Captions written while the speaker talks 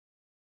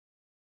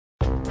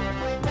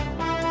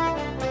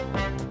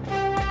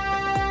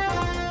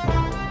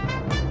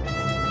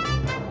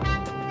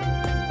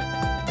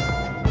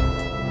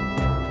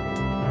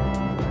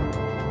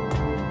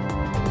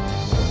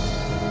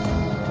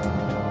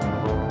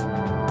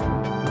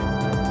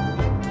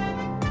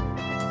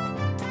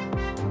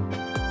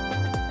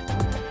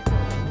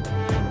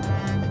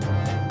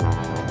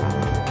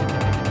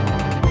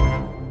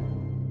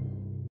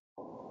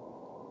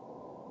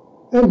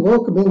And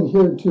welcome in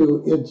here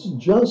to It's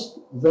Just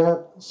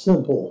That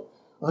Simple.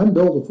 I'm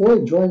Bill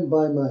DeFoi, joined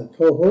by my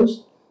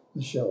co-host,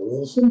 Michele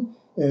Wilson,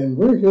 and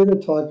we're here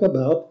to talk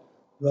about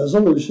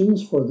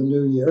resolutions for the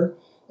new year.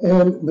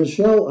 And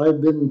Michele,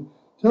 I've been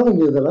telling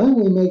you that I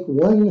only make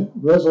one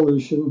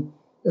resolution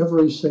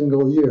every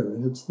single year,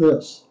 and it's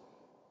this: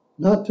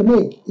 not to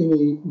make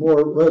any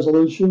more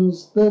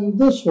resolutions than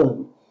this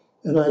one.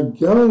 And I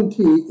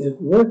guarantee it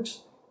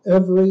works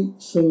every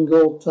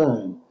single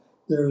time.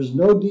 There is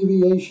no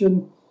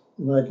deviation,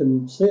 and I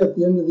can say at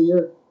the end of the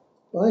year,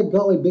 by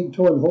golly, big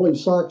toe and holy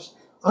socks,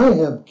 I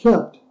have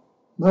kept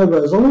my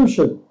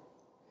resolution.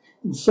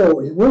 And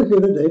so we're here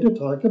today to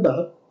talk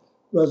about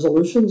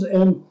resolutions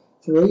and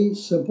 3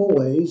 simple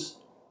ways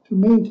to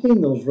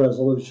maintain those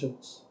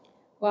resolutions.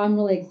 Well, I'm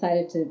really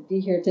excited to be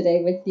here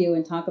today with you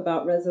and talk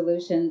about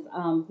resolutions.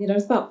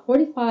 It's about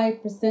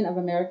 45% of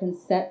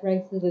Americans set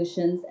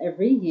resolutions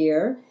every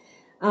year.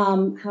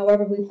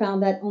 However, we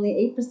found that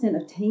only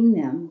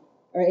 8%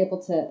 are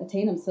able to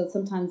attain them. So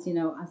sometimes,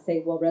 I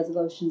say, well,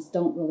 resolutions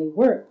don't really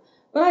work.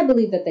 But I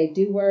believe that they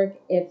do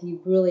work if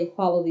you really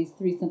follow these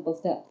 3 simple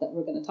steps that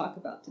we're going to talk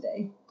about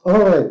today. All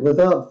right,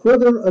 without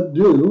further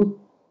ado,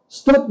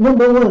 step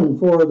number 1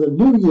 for the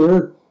new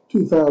year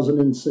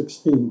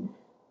 2016.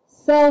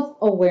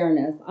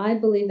 Self-awareness. I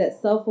believe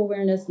that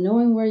self-awareness,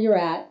 knowing where you're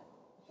at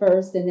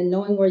first and then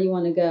knowing where you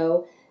want to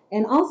go,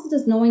 and also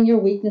just knowing your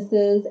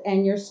weaknesses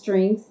and your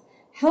strengths,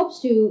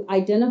 helps you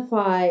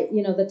identify,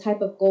 the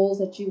type of goals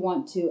that you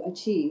want to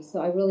achieve.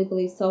 So I really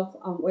believe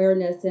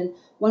self-awareness. And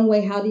one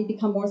way, how do you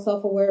become more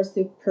self-aware, is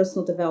through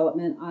personal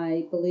development.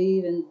 I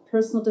believe in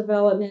personal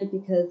development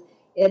because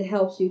it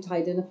helps you to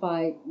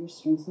identify your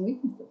strengths and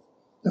weaknesses.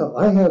 Now,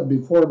 I have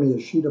before me a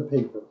sheet of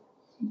paper.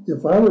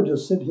 If I were to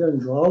sit here and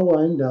draw a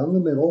line down the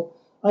middle,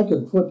 I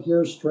could put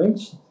here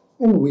strengths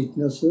and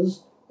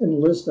weaknesses and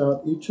list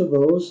out each of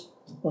those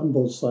on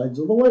both sides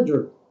of the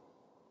ledger.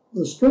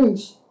 The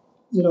strengths,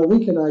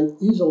 we can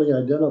easily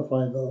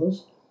identify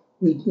those.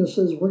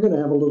 Weaknesses, we're going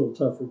to have a little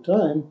tougher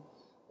time,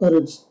 but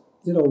it's,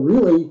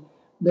 really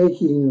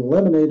making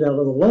lemonade out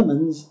of the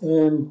lemons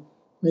and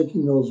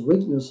making those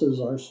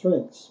weaknesses our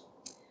strengths.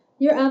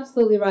 You're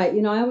absolutely right.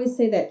 I always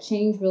say that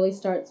change really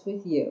starts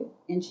with you,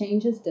 and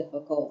change is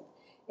difficult.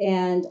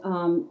 And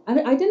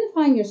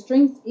identifying your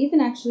strengths,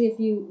 even actually if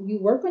you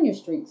work on your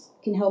strengths,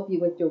 can help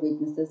you with your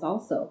weaknesses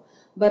also.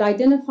 But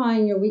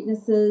identifying your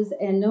weaknesses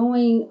and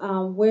knowing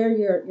where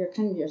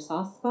your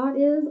soft spot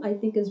is, I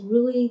think is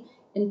really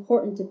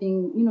important to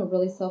being,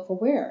 really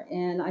self-aware.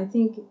 And I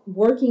think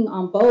working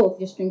on both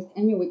your strengths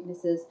and your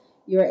weaknesses,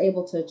 you're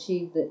able to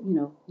achieve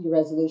your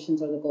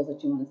resolutions or the goals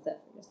that you want to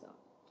set for yourself.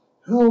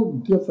 How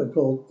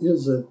difficult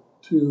is it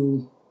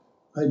to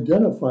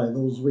identify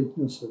those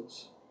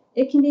weaknesses?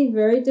 It can be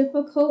very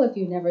difficult if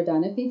you've never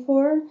done it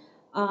before.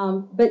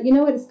 But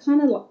it's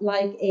kind of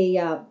like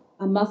a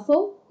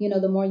muscle.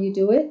 The more you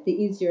do it, the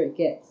easier it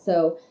gets.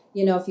 So,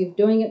 if you're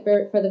doing it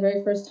for the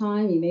very first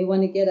time, you may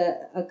want to get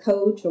a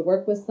coach or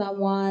work with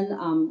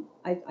someone.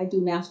 I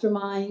do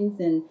masterminds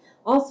and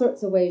all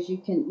sorts of ways you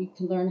can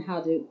learn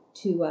how to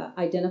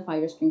identify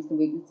your strengths and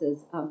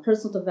weaknesses.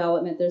 Personal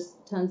development, there's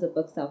tons of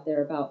books out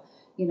there about,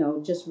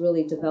 just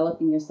really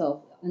developing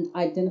yourself and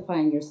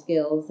identifying your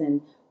skills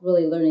and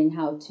really learning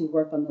how to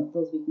work on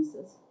those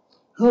weaknesses.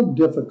 How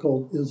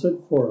difficult is it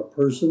for a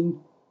person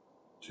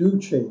to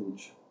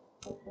change?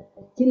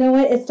 You know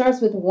what? It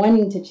starts with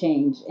wanting to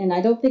change, and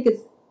I don't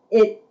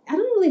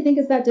really think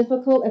it's that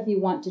difficult if you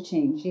want to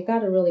change. You got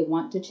to really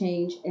want to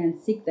change and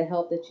seek the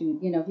help that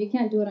if you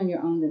can't do it on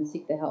your own, then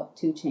seek the help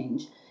to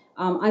change.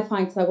 I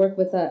find, because I work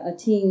with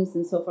teams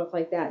and so forth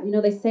like that.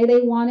 They say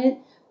they want it,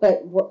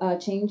 but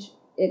change,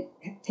 it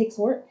takes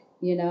work.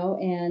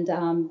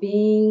 And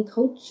being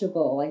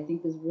coachable, I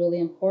think, is really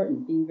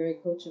important. Being very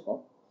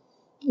coachable.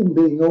 And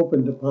being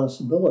open to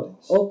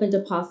possibilities. Open to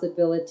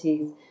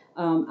possibilities.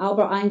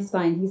 Albert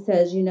Einstein, he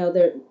says,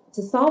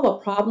 to solve a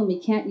problem, we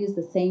can't use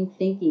the same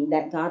thinking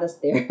that got us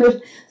there.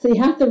 So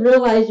you have to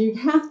realize you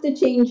have to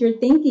change your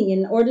thinking.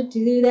 In order to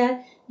do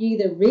that, you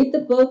either read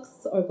the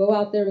books or go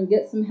out there and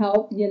get some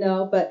help,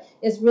 but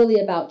it's really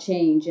about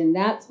change. And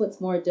that's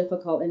what's more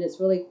difficult. And it's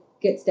really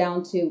gets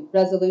down to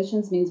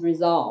resolutions means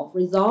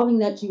resolving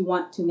that you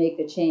want to make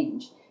a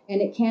change. And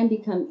it can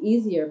become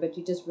easier, but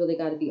you just really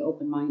got to be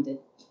open-minded.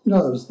 I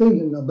was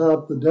thinking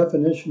about the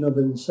definition of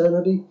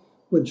insanity,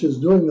 which is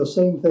doing the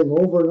same thing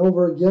over and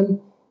over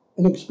again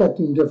and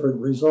expecting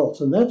different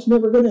results. And that's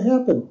never going to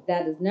happen.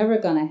 That is never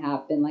going to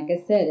happen. Like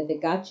I said, if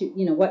it got you,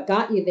 what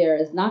got you there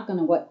is not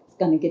what's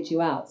going to get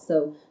you out.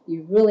 So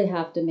you really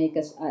have to make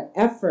an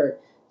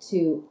effort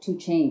to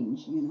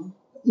change,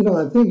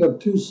 I think of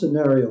 2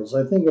 scenarios.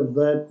 I think of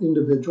that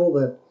individual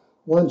that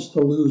wants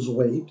to lose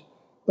weight,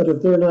 but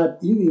if they're not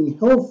eating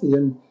healthy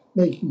and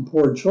making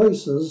poor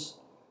choices,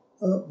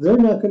 they're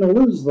not going to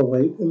lose the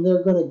weight, and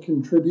they're going to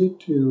contribute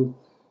to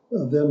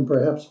them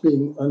perhaps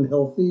being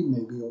unhealthy,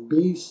 maybe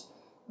obese,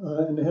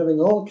 and having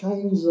all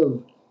kinds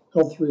of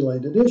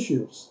health-related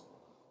issues.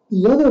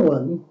 The other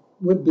one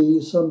would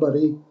be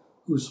somebody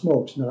who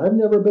smokes. Now, I've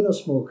never been a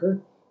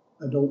smoker.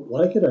 I don't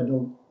like it. I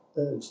don't.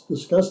 It's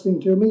disgusting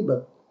to me,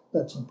 but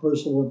that's a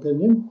personal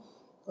opinion.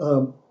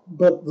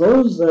 But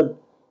those that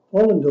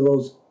fall into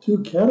those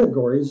two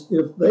categories,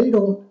 if they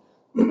don't,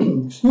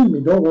 excuse me,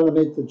 don't want to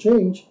make the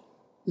change,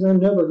 they're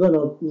never going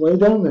to lay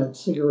down that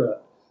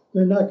cigarette.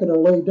 They're not going to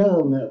lay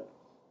down that,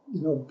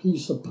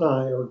 piece of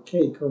pie or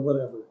cake or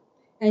whatever.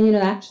 And,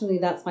 actually,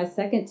 that's my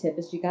second tip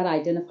is you got to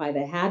identify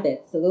the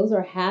habits. So those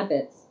are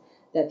habits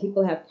that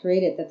people have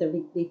created that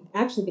they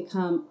actually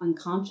become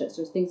unconscious.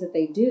 There's things that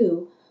they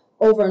do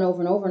over and over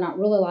and over, not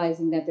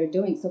realizing that they're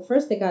doing. So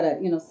first they got to,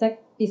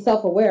 be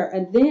self-aware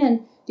and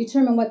then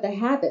determine what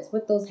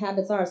those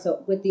habits are.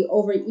 So with the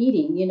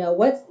overeating,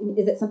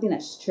 is it something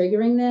that's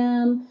triggering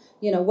them?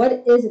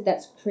 What is it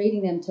that's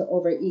creating them to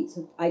overeat?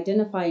 So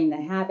identifying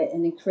the habit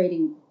and then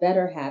creating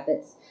better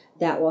habits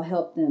that will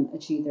help them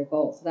achieve their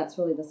goals. So that's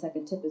really the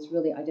second tip is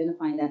really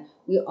identifying that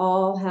we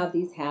all have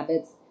these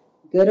habits,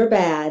 good or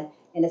bad,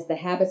 and it's the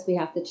habits we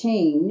have to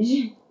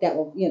change that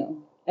will,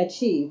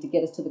 achieve to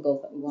get us to the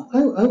goals that we want.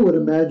 I would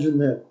imagine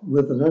that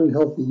with an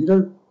unhealthy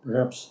eater,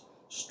 perhaps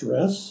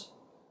stress,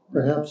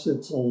 perhaps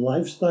it's a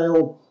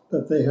lifestyle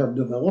that they have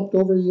developed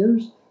over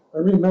years. I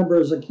remember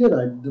as a kid,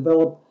 I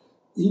developed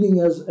eating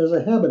as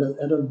a habit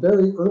at a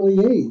very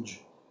early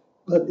age,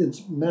 but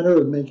it's a matter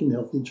of making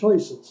healthy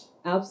choices.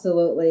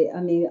 Absolutely.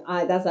 I mean,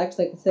 that's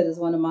actually, like I said, is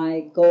one of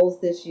my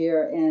goals this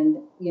year.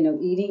 And,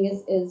 eating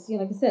is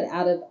like I said,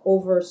 out of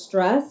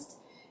overstressed,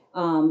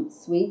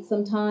 sweet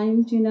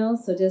sometimes,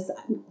 so just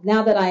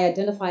now that I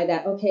identify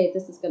that, okay, if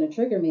this is going to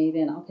trigger me,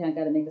 then okay, I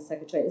got to make a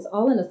second choice. It's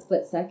all in a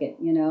split second,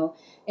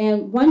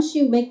 and once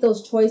you make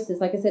those choices,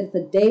 like I said, it's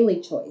a daily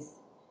choice,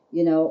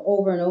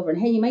 over and over.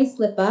 And hey, you may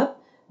slip up,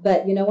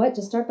 but you know what,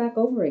 just start back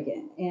over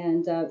again.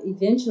 And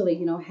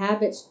eventually,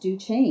 habits do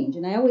change.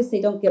 And I always say,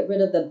 don't get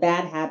rid of the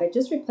bad habit,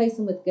 just replace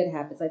them with good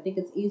habits. I think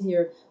it's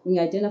easier when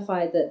you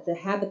identify the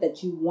habit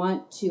that you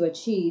want to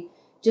achieve.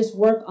 Just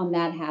work on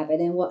that habit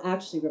and will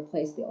actually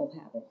replace the old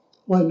habit.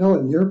 Well, I know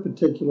in your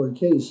particular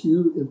case,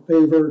 you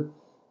favor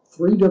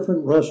 3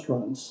 different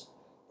restaurants,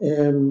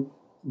 and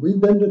we've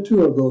been to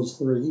 2 of those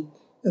 3,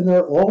 and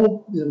they're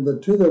all, the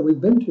 2 that we've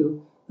been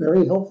to,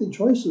 very healthy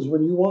choices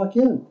when you walk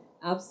in.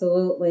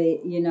 Absolutely.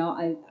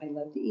 I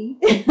love to eat,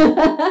 but,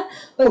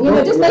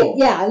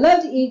 I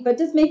love to eat, but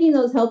just making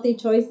those healthy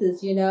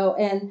choices,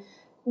 and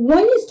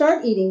when you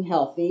start eating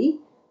healthy,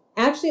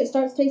 actually, it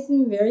starts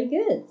tasting very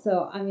good.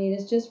 So, I mean,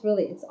 it's just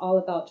really, it's all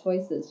about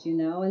choices,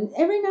 and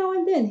every now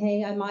and then,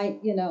 hey, I might,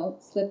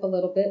 slip a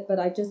little bit, but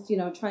I just,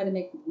 try to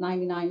make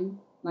 95%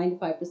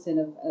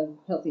 of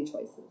healthy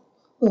choices.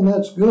 Well,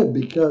 that's good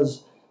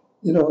because,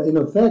 in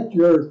effect,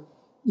 you're,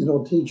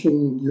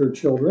 teaching your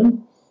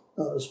children,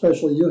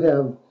 especially you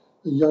have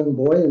a young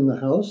boy in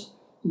the house,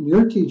 and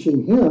you're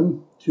teaching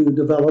him to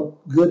develop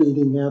good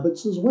eating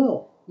habits as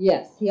well.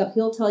 Yes,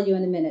 he'll tell you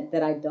in a minute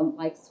that I don't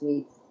like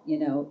sweets.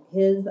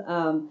 His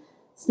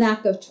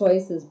snack of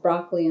choice is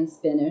broccoli and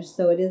spinach.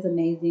 So it is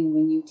amazing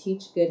when you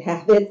teach good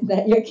habits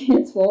that your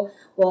kids will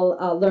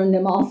learn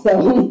them also.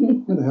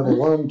 I'm going to have a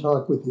long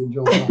talk with you,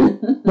 Joanna.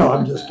 No,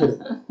 I'm just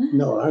kidding.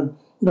 No, I'm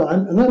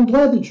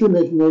glad that you're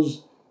making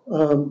those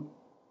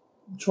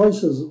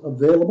choices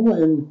available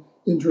and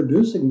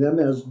introducing them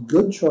as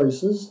good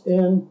choices,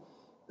 and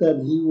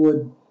that he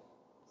would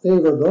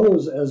favor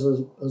those as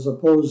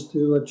opposed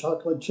to a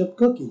chocolate chip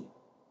cookie.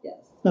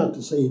 Yes. Not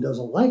to say he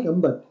doesn't like them,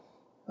 but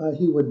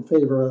he would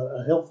favor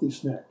a healthy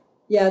snack.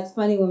 Yeah, it's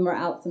funny when we're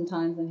out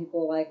sometimes and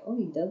people are like, oh,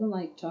 he doesn't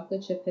like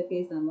chocolate chip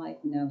cookies. And I'm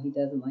like, no, he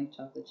doesn't like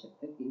chocolate chip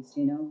cookies,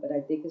 But I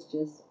think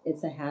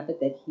it's a habit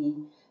that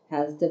he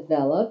has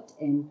developed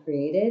and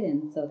created,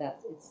 and so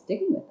it's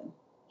sticking with him.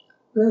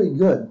 Very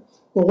good.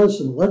 Well,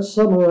 listen, let's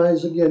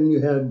summarize again.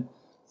 You had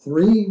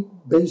 3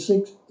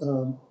 basic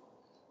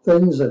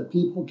things that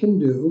people can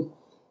do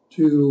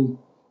to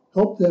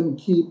help them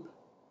keep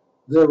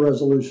their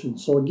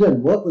resolutions. So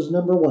again, what was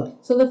number 1?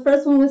 So the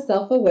first one was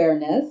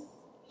self-awareness.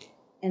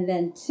 And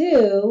then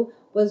 2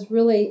 was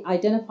really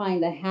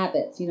identifying the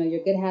habits, your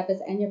good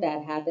habits and your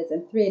bad habits.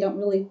 And 3, I don't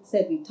really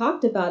say we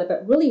talked about it,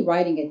 but really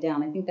writing it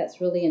down. I think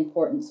that's really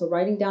important. So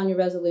writing down your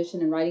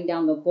resolution and writing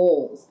down the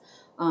goals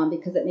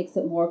because it makes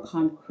it more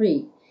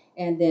concrete.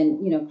 And then,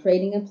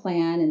 creating a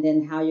plan and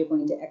then how you're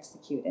going to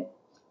execute it.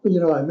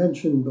 Well, I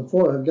mentioned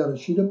before, I've got a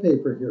sheet of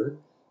paper here.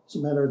 It's a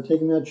matter of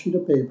taking that sheet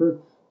of paper,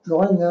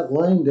 drawing that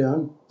line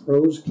down,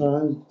 pros,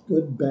 cons,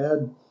 good,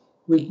 bad,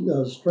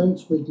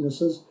 strengths,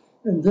 weaknesses,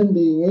 and then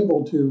being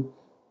able to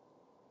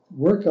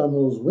work on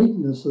those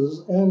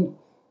weaknesses and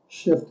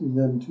shifting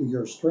them to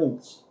your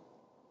strengths.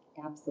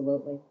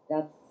 Absolutely.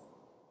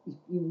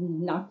 You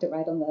knocked it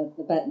right on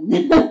the button.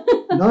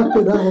 Knocked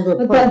it out of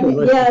the park.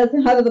 Yes,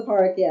 out of the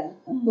park, yeah.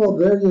 Well,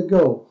 there you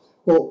go.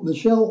 Well,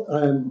 Michele,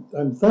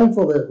 I'm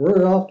thankful that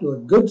we're off to a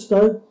good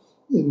start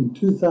in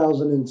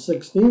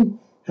 2016.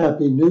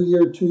 Happy New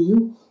Year to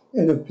you.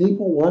 And if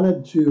people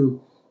wanted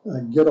to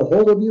get a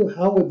hold of you,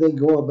 how would they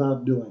go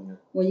about doing it?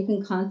 Well, you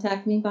can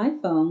contact me by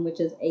phone, which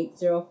is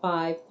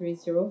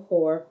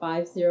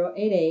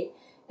 805-304-5088.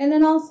 And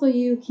then also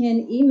you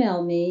can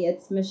email me.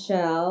 It's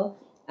Michele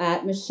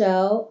at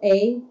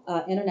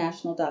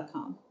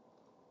micheleainternational.com.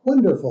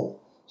 Wonderful.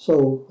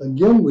 So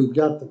again, we've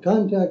got the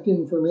contact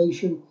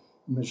information.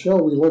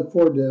 Michele, we look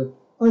forward to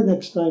our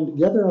next time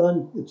together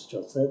on It's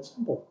Just That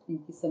Simple.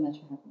 Thank you so much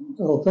for having me.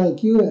 Oh,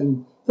 thank you.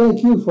 And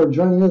thank you for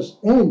joining us.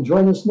 And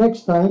join us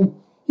next time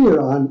here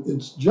on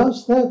It's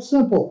Just That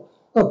Simple,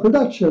 a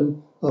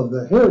production of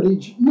the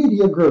Heritage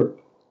Media Group.